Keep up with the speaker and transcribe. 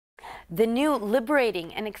The new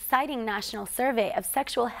liberating and exciting national survey of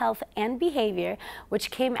sexual health and behavior,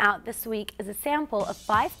 which came out this week, is a sample of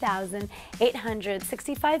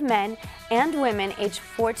 5,865 men and women aged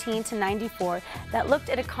 14 to 94 that looked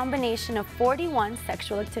at a combination of 41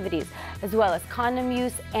 sexual activities, as well as condom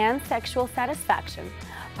use and sexual satisfaction.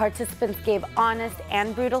 Participants gave honest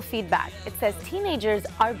and brutal feedback. It says teenagers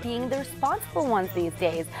are being the responsible ones these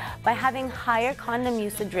days by having higher condom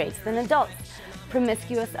usage rates than adults.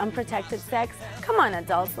 Promiscuous, unprotected sex? Come on,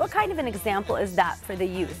 adults, what kind of an example is that for the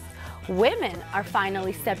youth? Women are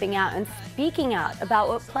finally stepping out and speaking out about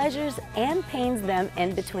what pleasures and pains them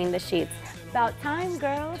in between the sheets. About time,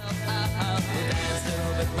 girls.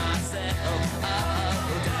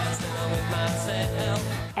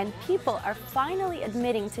 And people are finally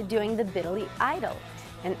admitting to doing the Billy Idol.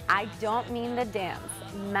 And I don't mean the dance,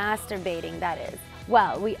 masturbating, that is.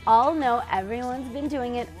 Well, we all know everyone's been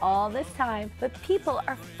doing it all this time, but people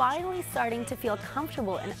are finally starting to feel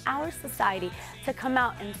comfortable in our society to come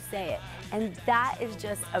out and say it. And that is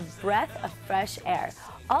just a breath of fresh air.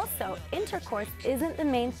 Also, intercourse isn't the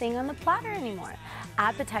main thing on the platter anymore.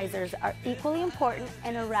 Appetizers are equally important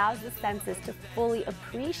and arouse the senses to fully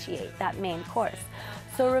appreciate that main course.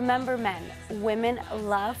 So remember, men, women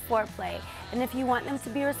love foreplay, and if you want them to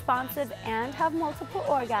be responsive and have multiple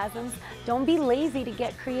orgasms, don't be lazy to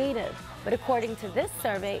get creative. But according to this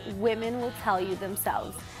survey, women will tell you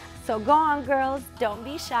themselves. So go on, girls, don't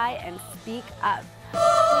be shy and speak up.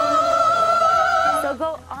 So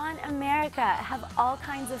go on, America, have all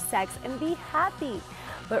kinds of sex and be happy.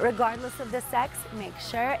 But regardless of the sex, make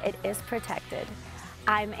sure it is protected.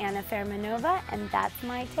 I'm Fermanova, and that's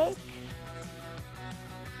my take.